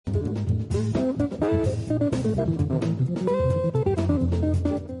Hey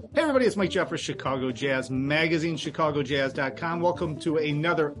everybody, it's Mike Jeffers, Chicago Jazz Magazine, ChicagoJazz.com. Welcome to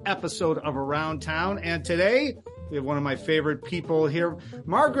another episode of Around Town. And today, we have one of my favorite people here.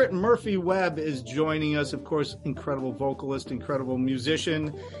 Margaret Murphy Webb is joining us, of course, incredible vocalist, incredible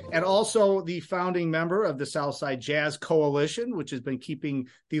musician, and also the founding member of the Southside Jazz Coalition, which has been keeping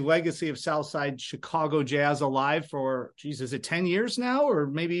the legacy of Southside Chicago Jazz alive for, is it 10 years now? Or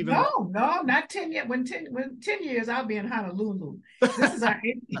maybe even... No, not 10 yet. When 10 years, I'll be in Honolulu. This is our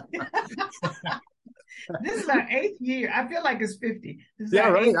 8th This is our 8th year. I feel like it's 50. Yeah,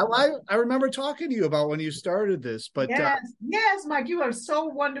 right. I remember talking to you about when you started this, but yes, Mike, you are so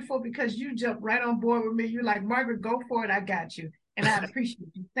wonderful because you jumped right on board with me. You're like, Margaret, go for it. I got you. And I appreciate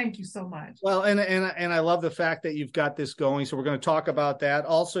you. Thank you so much. Well, and I love the fact that you've got this going. So we're going to talk about that.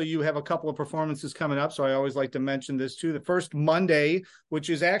 Also, you have a couple of performances coming up. So I always like to mention this too. The first Monday, which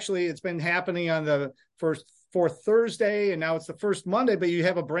is actually, it's been happening on the fourth Thursday, and now it's the first Monday, but you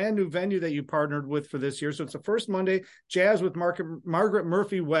have a brand new venue that you partnered with for this year. So it's the first Monday, Jazz with Margaret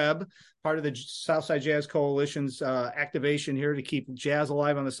Murphy Webb, part of the Southside Jazz Coalition's activation here to keep jazz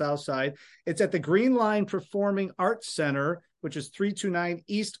alive on the South Side. It's at the Green Line Performing Arts Center, which is 329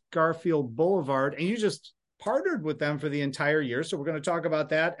 East Garfield Boulevard. And you just partnered with them for the entire year. So we're going to talk about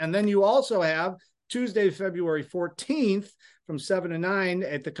that. And then you also have Tuesday, February 14th, from 7 to 9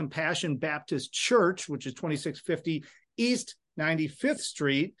 at the Compassion Baptist Church, which is 2650 East 95th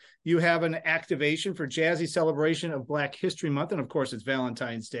Street. You have an activation for Jazzy Celebration of Black History Month. And of course, it's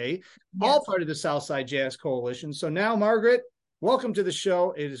Valentine's Day, all part of the Southside Jazz Coalition. So now, Margaret, welcome to the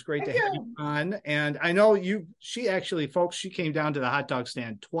show. It is great to have you on. And I know she came down to the hot dog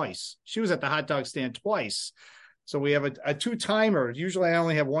stand twice. She was at the hot dog stand twice. So we have a two-timer. Usually I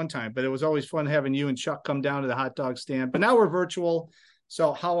only have one time, but it was always fun having you and Chuck come down to the hot dog stand. But now we're virtual.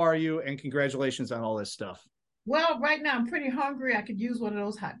 So how are you? And congratulations on all this stuff. Well, right now I'm pretty hungry. I could use one of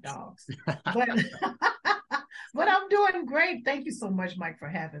those hot dogs. But I'm doing great. Thank you so much, Mike, for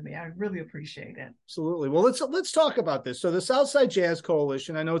having me. I really appreciate it. Absolutely. Well, let's talk about this. So the Southside Jazz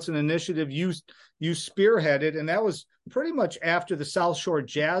Coalition, I know it's an initiative you spearheaded, and that was pretty much after the South Shore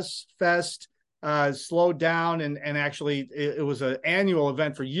Jazz Fest slowed down, and actually it was an annual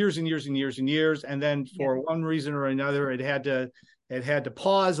event for years and years and years and years, and then for one reason or another it had to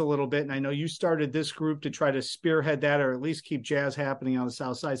pause a little bit. And I know you started this group to try to spearhead that, or at least keep jazz happening on the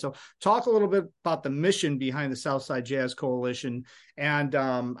South Side. So talk a little bit about the mission behind the Southside Jazz Coalition and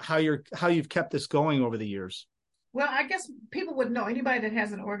how you've kept this going over the years. Well, I guess people would know. Anybody that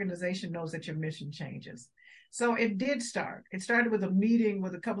has an organization knows that your mission changes. So it did start. It started with a meeting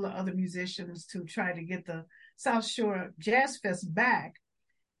with a couple of other musicians to try to get the South Shore Jazz Fest back.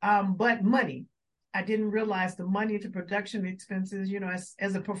 But money. I didn't realize the money to production expenses. You know,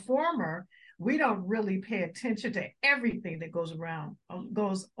 as a performer, we don't really pay attention to everything that goes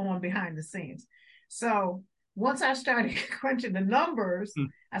on behind the scenes. So once I started crunching the numbers,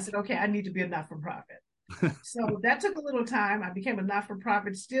 I said, okay, I need to be a not-for-profit. So that took a little time. I became a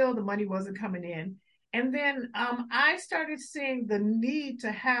not-for-profit. Still, the money wasn't coming in. And then I started seeing the need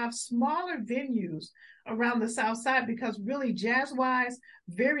to have smaller venues around the South Side because really jazz-wise,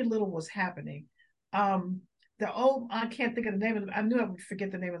 very little was happening. I can't think of the name of it. I knew I would forget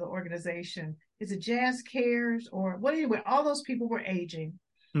the name of the organization. Is it Jazz Cares or what? Anyway, all those people were aging.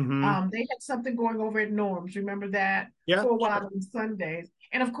 Mm-hmm. They had something going over at Norm's. Remember that? For a while on Sundays.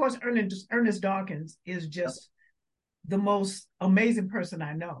 And of course, Ernest Dawkins is just the most amazing person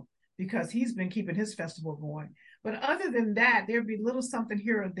I know, because he's been keeping his festival going. But other than that, there'd be little something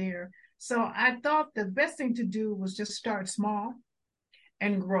here or there. So I thought the best thing to do was just start small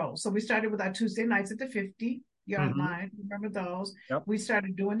and grow. So we started with our Tuesday nights at the 50-yard line. Remember those? Yep. We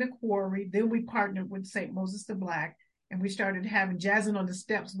started doing the Quarry. Then we partnered with St. Moses the Black, and we started having Jazzing on the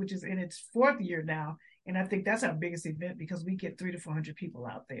Steps, which is in its 4th year now. And I think that's our biggest event because we get 300 to 400 people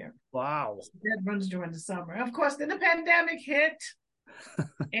out there. Wow. So that runs during the summer. Of course, then the pandemic hit.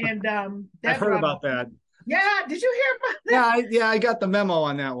 And I've heard about that. Yeah, did you hear about that? Yeah, I got the memo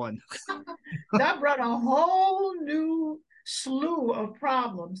on that one. That brought a whole new slew of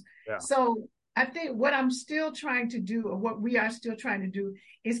problems. Yeah. So I think what I'm still trying to do, or what we are still trying to do,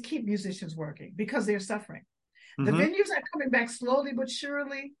 is keep musicians working because they're suffering. The venues are coming back slowly but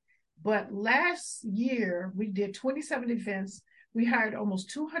surely. But last year we did 27 events. We hired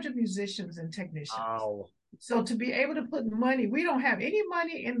almost 200 musicians and technicians. Wow. So to be able to put money, we don't have any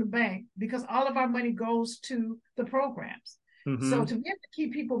money in the bank because all of our money goes to the programs. So to be able to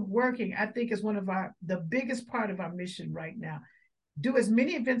keep people working, I think is one of the biggest part of our mission right now. Do as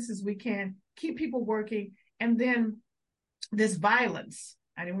many events as we can, keep people working, and then this violence.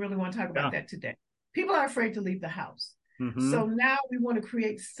 I didn't really want to talk about that today. people are afraid to leave the house. So now we want to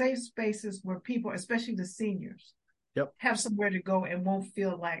create safe spaces where people, especially the seniors, have somewhere to go and won't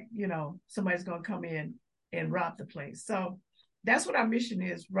feel like, somebody's going to come in and rob the place. So that's what our mission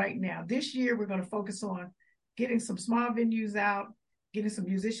is right now. This year, we're going to focus on getting some small venues out, getting some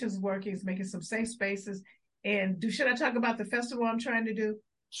musicians working, making some safe spaces. And should I talk about the festival I'm trying to do?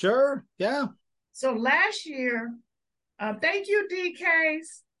 Sure. Yeah. So last year, thank you,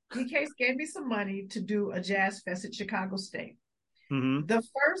 DKs. DKs gave me some money to do a jazz fest at Chicago State. The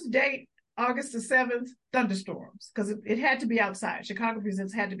first date, August the 7th, thunderstorms, because it had to be outside. Chicago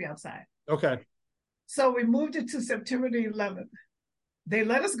Presents had to be outside. Okay. So we moved it to September the 11th. They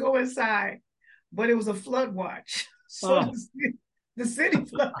let us go inside, but it was a flood watch. So the city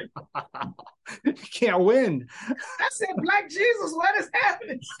flooded. You can't win. I said, Black Jesus, what is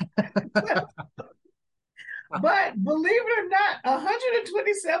happening? But believe it or not,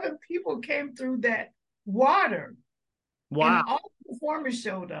 127 people came through that water. Wow. And all the performers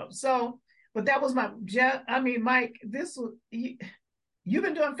showed up. So, but that was Mike, you've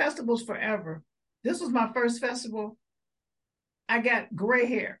been doing festivals forever. This was my first festival. I got gray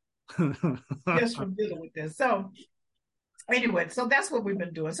hair just from dealing with this. So anyway, so that's what we've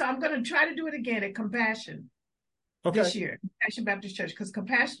been doing. So I'm going to try to do it again at Compassion this year, Compassion Baptist Church, because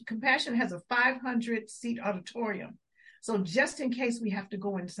Compassion has a 500-seat auditorium. So just in case we have to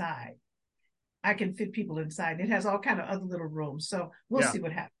go inside, I can fit people inside. It has all kind of other little rooms. So we'll see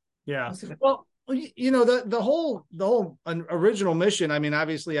what happens. Yeah. Well, the whole original mission. I mean,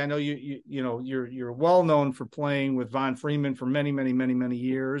 obviously, I know you're well known for playing with Von Freeman for many, many, many, many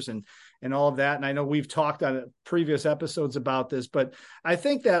years, and all of that. And I know we've talked on previous episodes about this, but I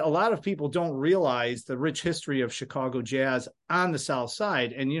think that a lot of people don't realize the rich history of Chicago jazz on the South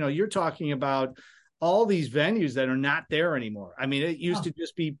Side. And you're talking about all these venues that are not there anymore. I mean, it used to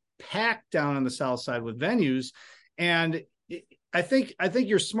just be packed down on the South Side with venues, and I think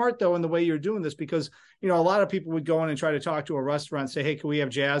you're smart though in the way you're doing this, because a lot of people would go in and try to talk to a restaurant and say, hey, can we have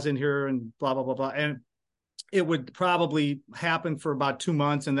jazz in here, and blah blah blah blah, and it would probably happen for about 2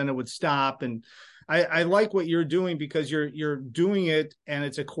 months and then it would stop. And I like what you're doing, because you're doing it, and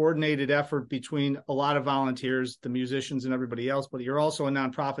it's a coordinated effort between a lot of volunteers, the musicians and everybody else, but you're also a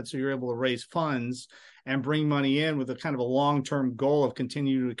nonprofit, so you're able to raise funds and bring money in with a kind of a long-term goal of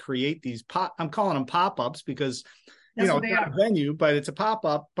continuing to create these I'm calling them pop-ups, because it's not a venue, but it's a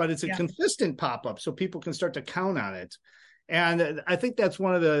pop-up, but it's a consistent pop-up, so people can start to count on it. And I think that's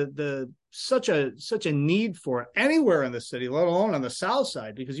one of the such a need for it anywhere in the city, let alone on the South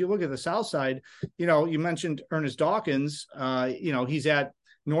Side, because you look at the South Side, you mentioned Ernest Dawkins, he's at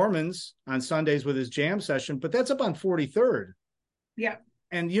Norman's on Sundays with his jam session, but that's up on 43rd. Yeah.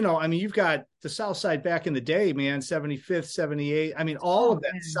 And, you've got the South Side back in the day, man, 75th, 78. I mean, all of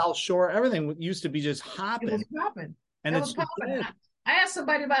that South Shore, everything used to be just hopping. It was popping. And it's popping. I asked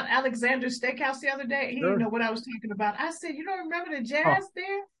somebody about Alexander's Steakhouse the other day. He didn't know what I was talking about. I said, you don't remember the jazz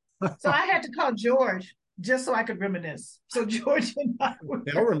there? So I had to call George just so I could reminisce. So George and I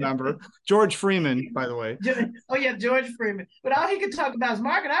they'll remember. George Freeman, by the way. Oh, yeah, George Freeman. But all he could talk about is,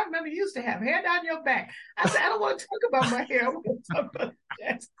 Margaret, I remember you used to have hair down your back. I said, I don't want to talk about my hair. I want to talk about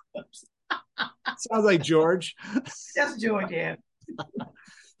jazz clubs. Sounds like George. That's George, yeah.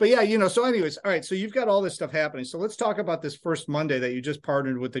 But yeah, so anyways, all right, so you've got all this stuff happening. So let's talk about this first Monday that you just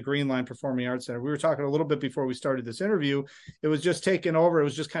partnered with the Green Line Performing Arts Center. We were talking a little bit before we started this interview. It was just taken over. It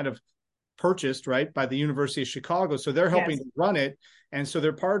was just kind of purchased, right, by the University of Chicago. So they're helping to run it. And so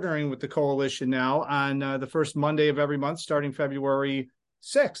they're partnering with the coalition now on the first Monday of every month, starting February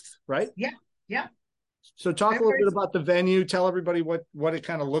 6th, right? Yeah, yeah. So talk a little bit about the venue. Tell everybody what it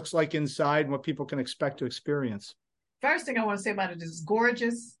kind of looks like inside and what people can expect to experience. First thing I want to say about it is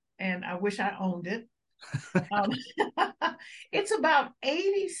gorgeous, and I wish I owned it. It's about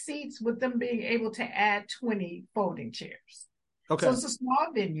 80 seats, with them being able to add 20 folding chairs. Okay. So it's a small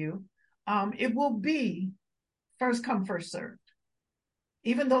venue. It will be first come, first served.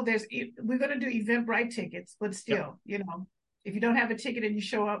 Even though we're going to do Eventbrite tickets, but still, if you don't have a ticket and you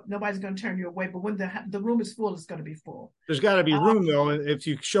show up, nobody's going to turn you away. But when the room is full, it's going to be full. There's got to be room, though. If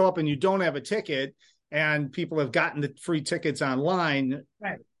you show up and you don't have a ticket, and people have gotten the free tickets online,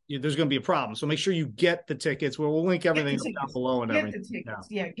 right, there's going to be a problem. So make sure you get the tickets. We'll link everything down below and everything. Get the tickets.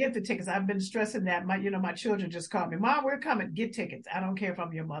 Yeah, get the tickets. I've been stressing that. My children just called me, Mom, we're coming. Get tickets. I don't care if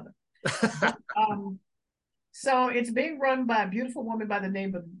I'm your mother. So it's being run by a beautiful woman by the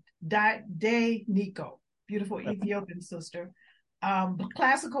name of Day Nico, beautiful Ethiopian sister,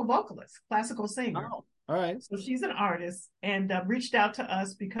 classical vocalist, classical singer. Oh. All right. So she's an artist, and reached out to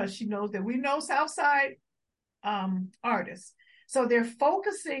us because she knows that we know Southside artists. So they're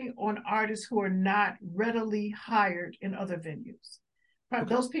focusing on artists who are not readily hired in other venues. Okay.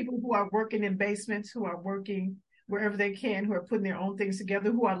 Those people who are working in basements, who are working wherever they can, who are putting their own things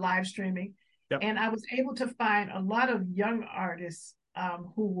together, who are live streaming. Yep. And I was able to find a lot of young artists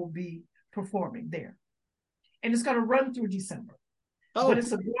who will be performing there. And it's going to run through December. Oh, but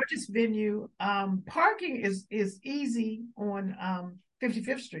it's a gorgeous venue. Parking is easy on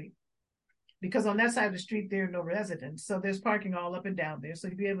 55th Street because on that side of the street there are no residents. So there's parking all up and down there. So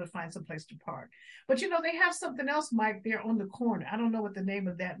you'll be able to find some place to park. But they have something else, Mike, there on the corner. I don't know what the name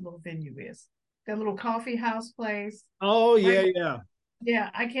of that little venue is. That little coffee house place. Oh, yeah, right? yeah. Yeah,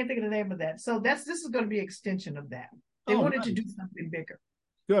 I can't think of the name of that. So this is going to be an extension of that. They wanted to do something bigger.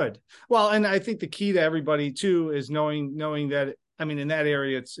 Good. Well, and I think the key to everybody too is knowing that, I mean, in that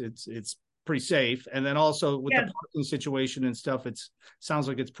area, it's pretty safe. And then also with the parking situation and stuff, sounds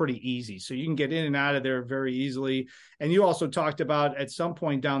like it's pretty easy. So you can get in and out of there very easily. And you also talked about at some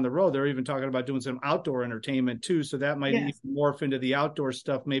point down the road, they're even talking about doing some outdoor entertainment too. So that might even morph into the outdoor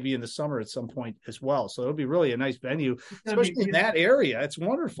stuff, maybe in the summer at some point as well. So it'll be really a nice venue, especially in that area. It's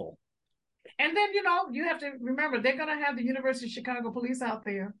wonderful. And then, you have to remember, they're going to have the University of Chicago police out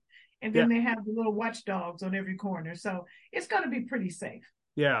there. And then they have the little watchdogs on every corner. So it's going to be pretty safe.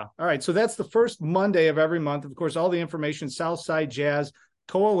 Yeah. All right. So that's the first Monday of every month. Of course, all the information,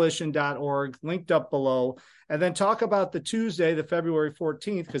 SouthsideJazzCoalition.org, linked up below. And then talk about the Tuesday, the February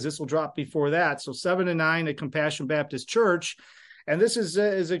 14th, because this will drop before that. So 7 to 9 at Compassion Baptist Church. And this is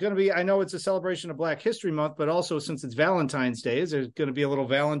it going to be, I know it's a celebration of Black History Month, but also since it's Valentine's Day, is there going to be a little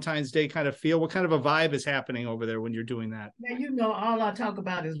Valentine's Day kind of feel? What kind of a vibe is happening over there when you're doing that? Now, all I talk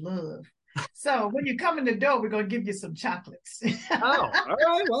about is love. So when you come in the door, we're going to give you some chocolates. Oh, all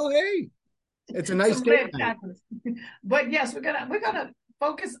right. Well, hey, it's a nice day. But yes, we're gonna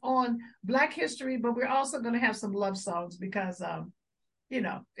focus on Black history, but we're also going to have some love songs because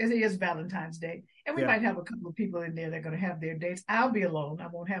it is Valentine's Day. And we might have a couple of people in there that are going to have their dates. I'll be alone. I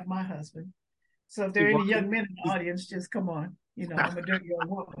won't have my husband. So if there are any young men in the audience, just come on. I'm a dirty old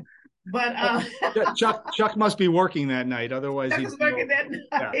woman. But Chuck must be working that night. Otherwise, he's working that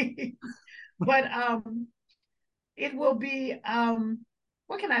night. Yeah. But it will be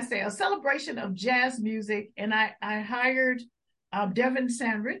what can I say? A celebration of jazz music. And I hired Devin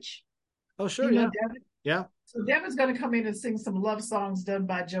Sandrich. Oh, sure. Yeah. Devin? Yeah. So Devin's going to come in and sing some love songs done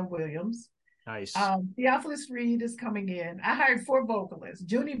by Joe Williams. Nice. Theophilus Reed is coming in. I hired 4 vocalists.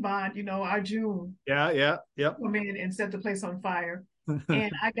 Junie Bond, our June. Yeah. Come in and set the place on fire.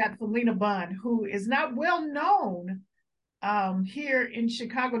 And I got Felina Bunn, who is not well known here in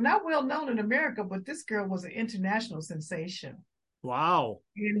Chicago, not well known in America, but this girl was an international sensation. Wow.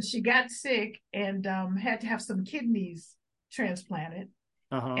 And she got sick and had to have some kidneys transplanted.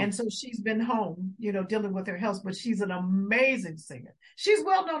 Uh-huh. And so she's been home, dealing with her health, but she's an amazing singer. She's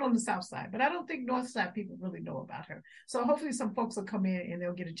well known on the South Side, but I don't think North Side people really know about her. So hopefully some folks will come in and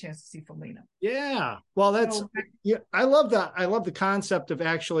they'll get a chance to see Felina. Yeah. Well, I love that. I love the concept of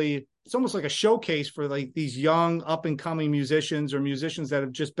actually, it's almost like a showcase for like these young up and coming musicians or musicians that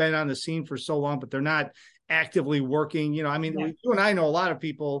have just been on the scene for so long, but they're not actively working. You and I know a lot of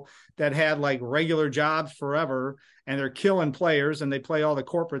people that had like regular jobs forever and they're killing players and they play all the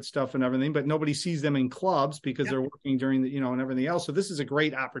corporate stuff and everything, but nobody sees them in clubs because they're working during the, and everything else. So this is a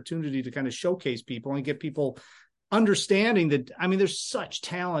great opportunity to kind of showcase people and get people understanding that, there's such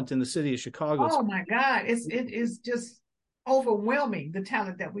talent in the city of Chicago. Oh my God. It is just overwhelming, the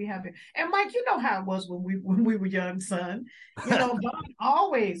talent that we have here. And Mike, you know how it was when we were young, son. Don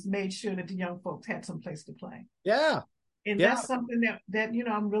always made sure that the young folks had some place to play. Yeah. And that's something that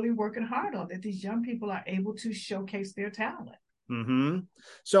I'm really working hard on, that these young people are able to showcase their talent. Mm-hmm.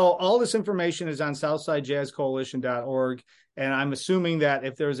 So all this information is on SouthsideJazzCoalition.org. And I'm assuming that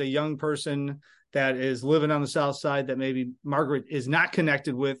if there's a young person that is living on the South Side that maybe Margaret is not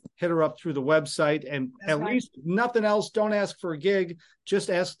connected with, hit her up through the website. And least nothing else, don't ask for a gig, just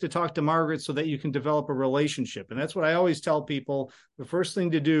ask to talk to Margaret so that you can develop a relationship. And that's what I always tell people. The first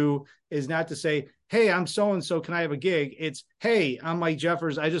thing to do is not to say, hey, I'm so-and-so, can I have a gig? It's, hey, I'm Mike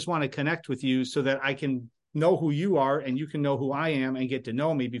Jeffers. I just want to connect with you so that I can know who you are and you can know who I am and get to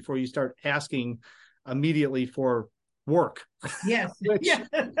know me before you start asking immediately for work. Yes.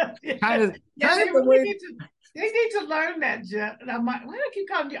 Kind of the way they need to learn that, Jeff. Why do I keep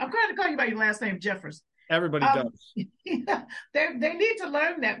calling you? I'm trying to call you by your last name, Jeffers. Everybody does. They need to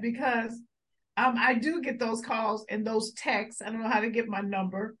learn that because I do get those calls and those texts. I don't know how to get my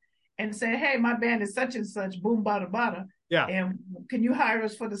number and say, hey, my band is such and such, boom, bada, bada. Yeah. And can you hire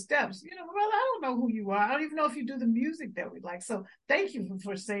us for the steps? Well, I don't know who you are. I don't even know if you do the music that we like. So thank you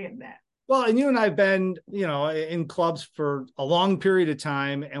for saying that. Well, and you and I've been, in clubs for a long period of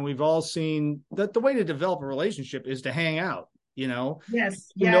time, and we've all seen that the way to develop a relationship is to hang out, Yes,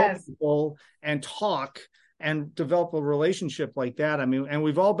 know yes. people and talk and develop a relationship like that. I mean, and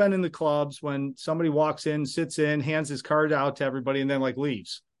we've all been in the clubs when somebody walks in, sits in, hands his card out to everybody, and then like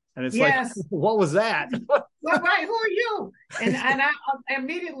leaves. And it's like, Yes. what was that? Well, right. Who are you? And I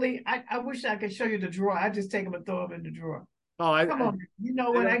immediately, I wish I could show you the drawer. I just take them and throw them in the drawer. Oh, Come on. You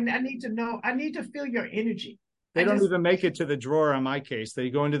know what? I need to know. I need to feel your energy. They don't even make it to the drawer on my case. They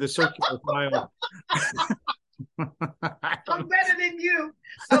go into the circular file. I'm better than you.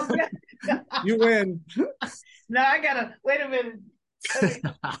 You win. No, I gotta wait a minute.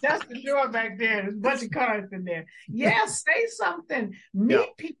 That's the drawer back there. There's a bunch of cards in there. Yeah, say something.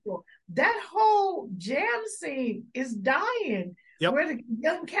 Meet people. That whole jam scene is dying. Yep. Where the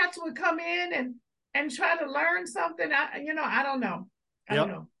young cats would come in and try to learn something. I don't know. I don't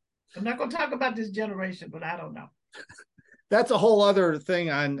know. I'm not going to talk about this generation, but I don't know. That's a whole other thing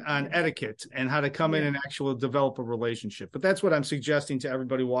on etiquette and how to come in and actually develop a relationship. But that's what I'm suggesting to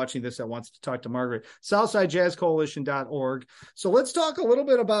everybody watching this that wants to talk to Margaret. SouthsideJazzCoalition.org. So let's talk a little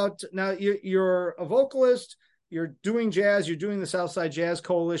bit about, now you're a vocalist, you're doing jazz, you're doing the Southside Jazz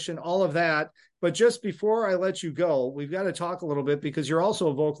Coalition, all of that. But just before I let you go, we've got to talk a little bit because you're also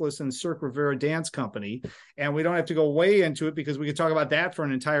a vocalist in Cirque Rivera Dance Company. And we don't have to go way into it because we could talk about that for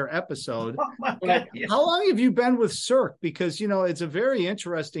an entire episode. Oh my God, yeah. How long have you been with Cirque? Because, it's a very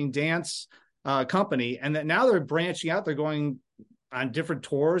interesting dance company. And that now they're branching out. They're going on different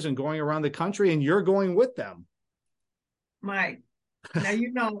tours and going around the country, and you're going with them. Mike,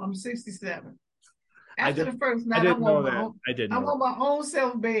 now I'm 67. After the first night, I didn't know that. I didn't know. I'm on my own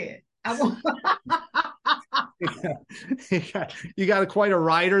self bed. You got quite a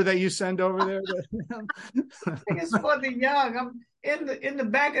rider that you send over there. It's for the young. I'm in the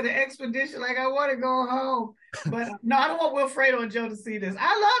back of the expedition, like I want to go home, but no, I don't want Wilfredo and Joe to see this.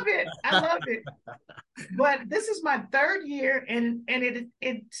 I love it. But this is my third year, and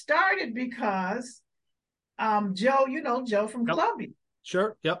it started because Joe, Joe from Columbia.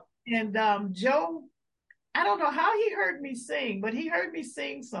 Sure. Yep. And Joe, I don't know how he heard me sing, but he heard me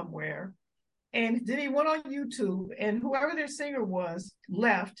sing somewhere. And then he went on YouTube, and whoever their singer was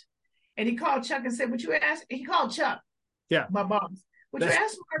left. And he called Chuck and said, he called Chuck, my boss. Would you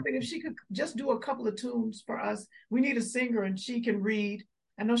ask Margaret if she could just do a couple of tunes for us? We need a singer, and she can read.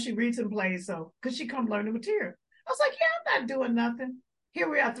 I know she reads and plays, so could she come learn the material? I was like, yeah, I'm not doing nothing. Here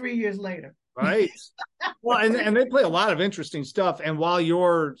we are 3 years later. Right. Well, and they play a lot of interesting stuff. And while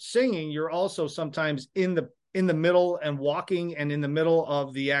you're singing, you're also sometimes in the middle and walking and in the middle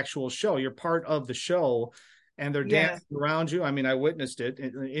of the actual show. You're part of the show, and they're dancing around you. I mean, I witnessed it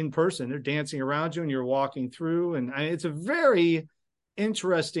in person. They're dancing around you and you're walking through, and it's a very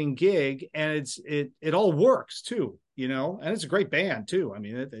interesting gig, and it all works too, and it's a great band too. I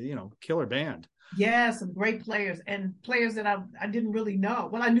mean, killer band. Yeah, some great players, and players that I didn't really know.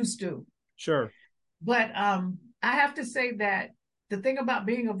 Well, I knew Stu. Sure. But I have to say that the thing about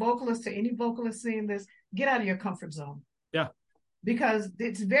being a vocalist, to any vocalist seeing this, get out of your comfort zone. Yeah. Because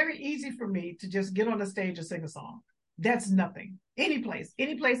it's very easy for me to just get on the stage and sing a song. That's nothing. Any place,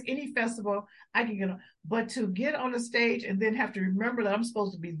 any festival, I can get on. But to get on the stage and then have to remember that I'm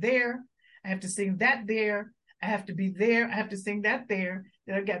supposed to be there, I have to sing that there, I have to be there, I have to sing that there,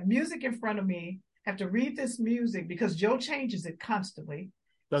 then I've got music in front of me, I have to read this music because Joe changes it constantly.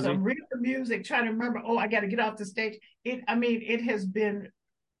 I'm reading the music, trying to remember, I got to get off the stage. It has been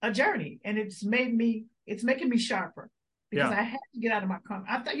a journey, and it's making me sharper because I had to get out of my comfort.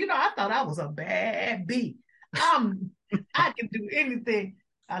 I thought I was a bad bee. I can do anything.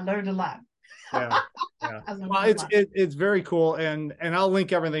 I learned a lot. Yeah. Well, it's very cool, and I'll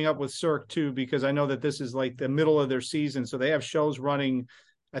link everything up with Cirque too, because I know that this is like the middle of their season, so they have shows running.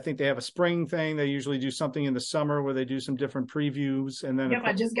 I think they have a spring thing. They usually do something in the summer where they do some different previews, and then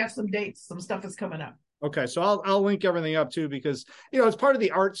I just got some dates. Some stuff is coming up. Okay, so I'll link everything up too, because it's part of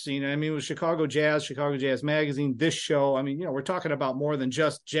the art scene. I mean, with Chicago Jazz Magazine, this show. I mean, we're talking about more than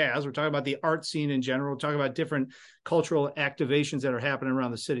just jazz. We're talking about the art scene in general. We're talking about different cultural activations that are happening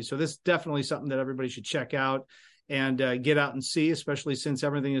around the city. So this is definitely something that everybody should check out and get out and see, especially since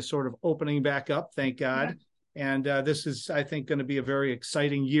everything is sort of opening back up. Thank God. Yeah. And this is, I think, going to be a very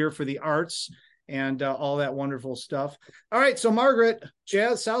exciting year for the arts and all that wonderful stuff. All right. So Margaret,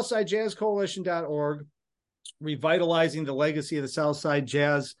 SouthsideJazzCoalition.org, revitalizing the legacy of the Southside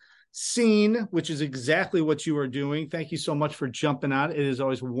Jazz scene, which is exactly what you are doing. Thank you so much for jumping on. It is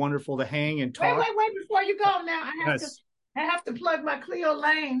always wonderful to hang and talk. Wait, before you go now, I have to plug my Cleo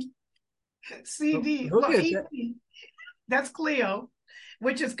Lane CD. EP. That's Cleo.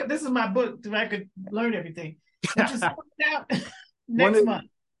 which is this is my book so I could learn everything, which is coming out When next month.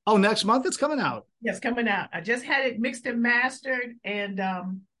 Oh, next month it's coming out. Yes, coming out. I just had it mixed and mastered, and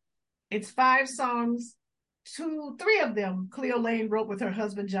it's 5 songs. 3 of them Cleo Lane wrote with her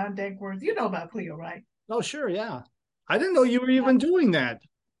husband John Dankworth. You know about Cleo, right? Oh, sure, yeah. I didn't know you were even doing that.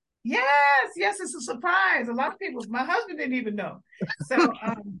 Yes, it's a surprise. A lot of people, my husband didn't even know. So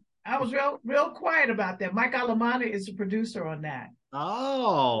I was real quiet about that. Mike Alamana is the producer on that.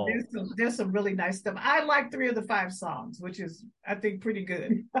 Oh, there's some really nice stuff. I like 3 of the 5 songs, which is I think pretty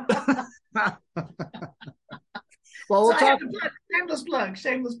good. well, we'll talk.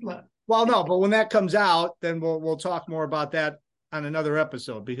 Shameless plug. Well, no, but when that comes out, then we'll talk more about that on another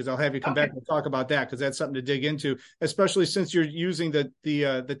episode, because I'll have you come back and talk about that, because that's something to dig into, especially since you're using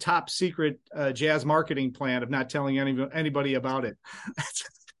the top secret jazz marketing plan of not telling anybody about it.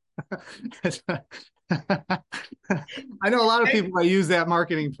 I know a lot of people that use that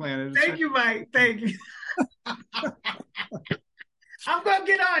marketing plan. Thank you, Mike. Thank you. I'm gonna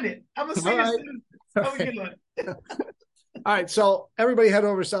get on it. I'm gonna see it soon. I'm gonna get on it. All right, so everybody head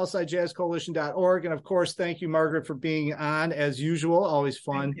over to southsidejazzcoalition.org. And of course, thank you, Margaret, for being on as usual. Always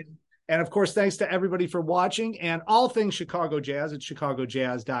fun. And of course, thanks to everybody for watching, and all things Chicago Jazz at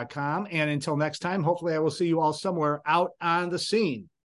chicagojazz.com. And until next time, hopefully I will see you all somewhere out on the scene.